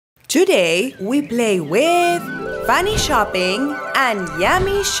Today we play with Funny Shopping and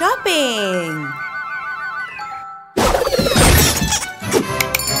Yummy Shopping.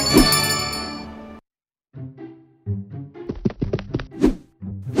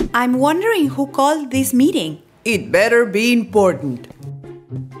 I'm wondering who called this meeting. It better be important.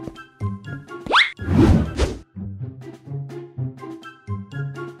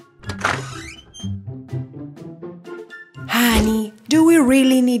 Honey, do we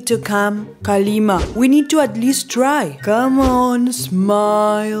really need to come? Kalima, we need to at least try. Come on,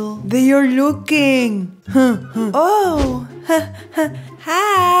 smile. They are looking. Oh,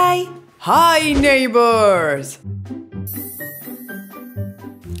 hi. Hi, neighbors.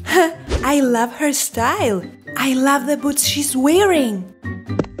 I love her style. I love the boots she's wearing.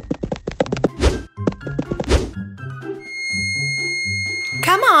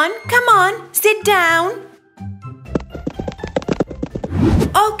 Come on, sit down.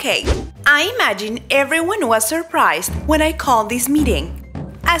 Okay, I imagine everyone was surprised when I called this meeting.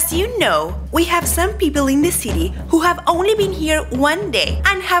 As you know, we have some people in the city who have only been here one day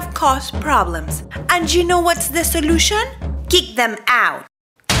and have caused problems. And you know what's the solution? Kick them out.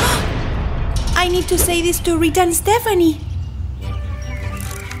 I need to say this to Rita and Stefany.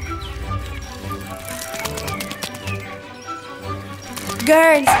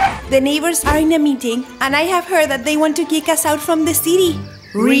 Girls, the neighbors are in a meeting and I have heard that they want to kick us out from the city.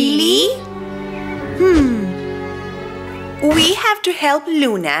 Really? We have to help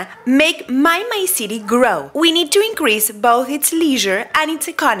Luna make Mymy City grow. We need to increase both its leisure and its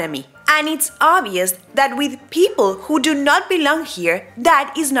economy. And it's obvious that with people who do not belong here,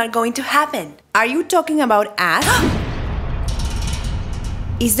 that is not going to happen. Are you talking about us?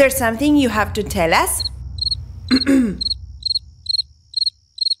 Is there something you have to tell us?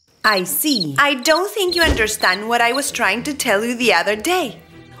 I see. I don't think you understand what I was trying to tell you the other day.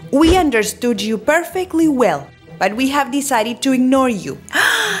 We understood you perfectly well, but we have decided to ignore you.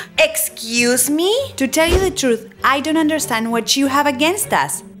 Excuse me? To tell you the truth, I don't understand what you have against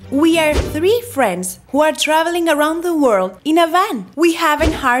us. We are 3 friends who are traveling around the world in a van. We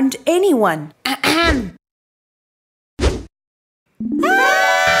haven't harmed anyone.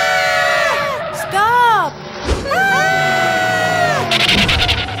 Stop!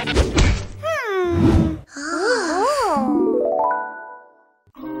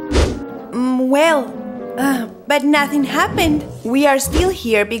 But nothing happened. We are still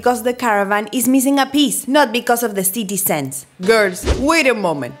here because the caravan is missing a piece, not because of the citizens. Girls, wait a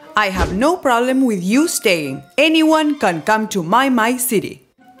moment. I have no problem with you staying. Anyone can come to Mymy City.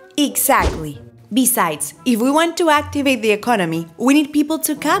 Exactly. Besides, if we want to activate the economy, we need people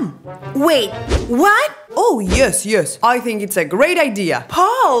to come. Wait, what? Oh, yes. I think it's a great idea.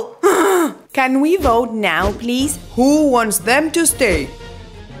 Paul! Can we vote now, please? Who wants them to stay?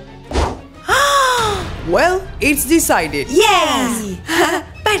 Well, it's decided. Yes!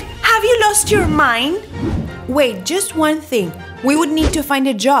 But have you lost your mind? Wait, just one thing. We would need to find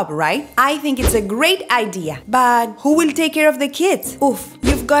a job, right? I think it's a great idea. But who will take care of the kids? Oof,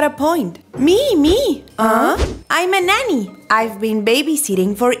 you've got a point. Me? I'm a nanny. I've been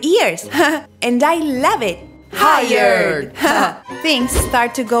babysitting for years. And I love it. Hired! Things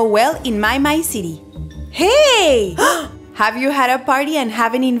start to go well in Mymy City. Hey! Have you had a party and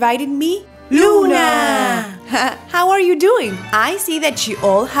haven't invited me? Luna! How are you doing? I see that you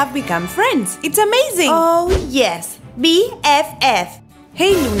all have become friends. It's amazing! Oh, yes. BFF.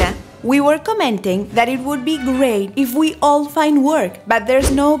 Hey, Luna. We were commenting that it would be great if we all find work, but there's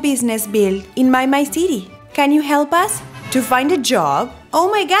no business built in Mymy City. Can you help us? To find a job? Oh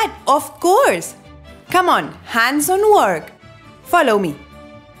my God, of course! Come on, hands on work. Follow me.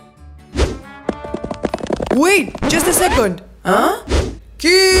 Wait, just a second.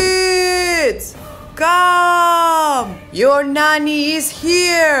 Kids! Come! Your nanny is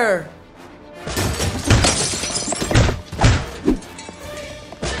here!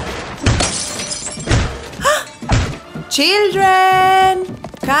 Children!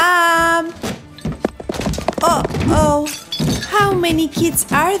 Come! Oh, how many kids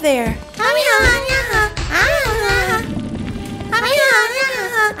are there?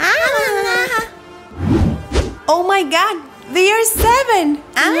 Oh my God! They are 7!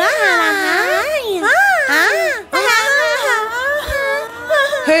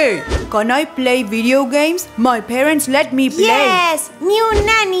 Hey, can I play video games? My parents let me play. Yes! New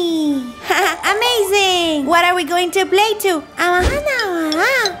nanny! Amazing! What are we going to play to?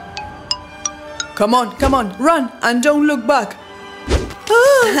 Come on, run and don't look back.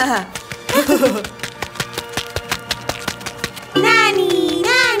 Nanny!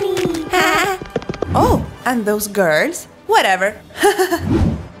 Oh, and those girls? Whatever.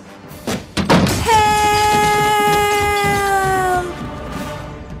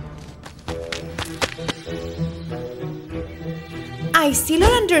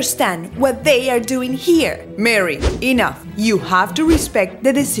 understand what they are doing here. Mary, enough. You have to respect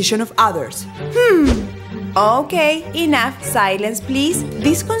the decision of others. Okay, enough. Silence, please.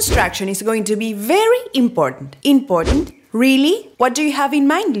 This construction is going to be very important. Important? Really? What do you have in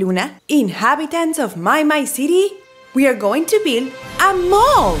mind, Luna? Inhabitants of Mymy City? We are going to build a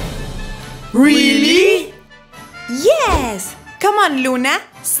mall. Really? Yes! Come on, Luna.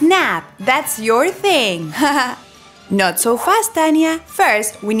 Snap. That's your thing. Not so fast, Tanya.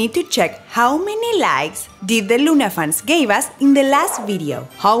 First, we need to check how many likes did the Luna fans gave us in the last video.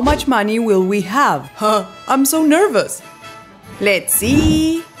 How much money will we have? I'm so nervous. Let's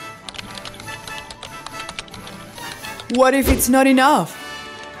see. What if it's not enough?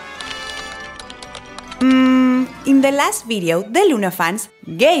 In the last video, the Luna fans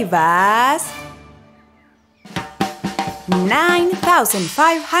gave us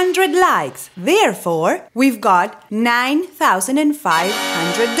 9,500 likes. Therefore, we've got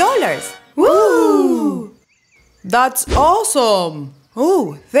 $9,500. Woo! That's awesome!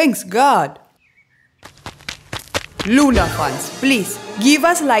 Oh, thanks God! Luna fans, please give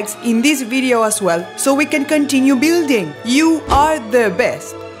us likes in this video as well so we can continue building. You are the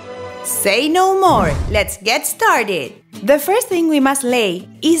best! Say no more. Let's get started. The first thing we must lay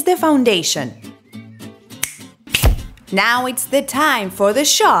is the foundation. Now it's the time for the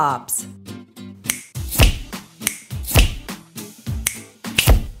shops.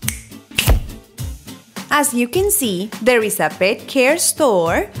 As you can see, there is a pet care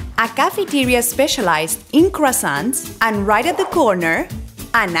store, a cafeteria specialized in croissants, and right at the corner,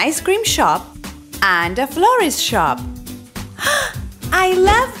 an ice cream shop and a florist shop. I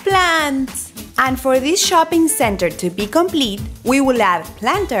love plants! And for this shopping center to be complete, we will add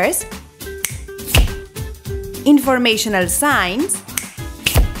planters, informational signs,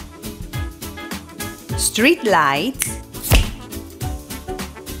 street lights,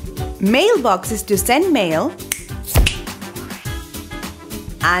 mailboxes to send mail,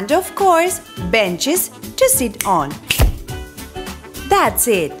 and of course, benches to sit on. That's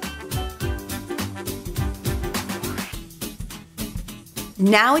it.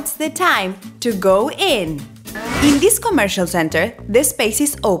 Now it's the time to go in. In this commercial center, the space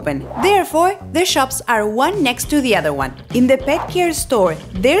is open. Therefore, the shops are one next to the other one. In the pet care store,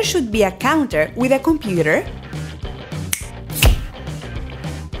 there should be a counter with a computer,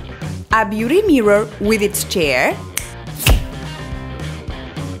 a beauty mirror with its chair,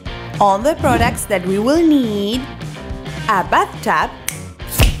 all the products that we will need, a bathtub,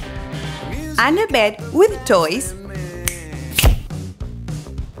 and a bed with toys.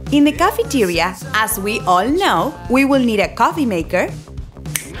 In the cafeteria, as we all know, we will need a coffee maker,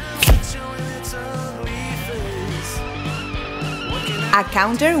 a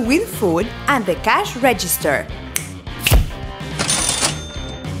counter with food and the cash register.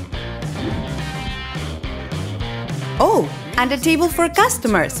 Oh, and a table for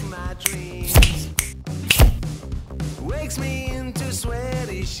customers.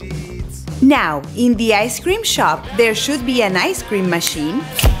 Now, in the ice cream shop, there should be an ice cream machine,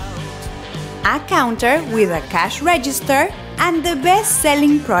 a counter with a cash register, and the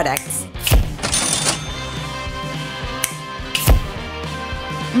best-selling products.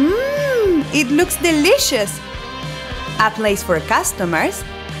 It looks delicious! A place for customers,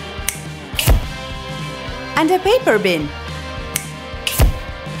 and a paper bin.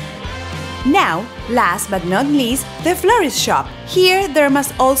 Now, last but not least, the florist shop. Here, there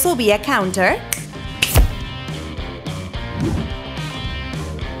must also be a counter,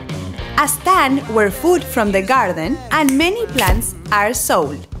 a stand where food from the garden and many plants are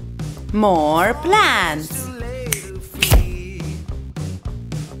sold. More plants!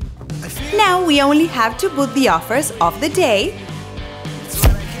 Now we only have to put the offers of the day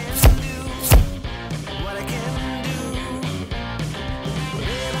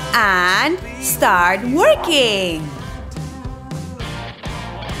and start working!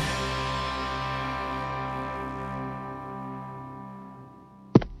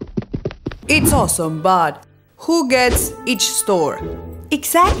 It's awesome, but who gets each store?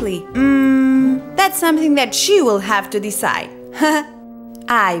 Exactly. That's something that she will have to decide.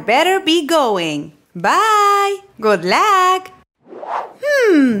 I better be going. Bye! Good luck!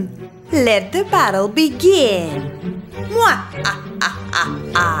 Let the battle begin. Mwah!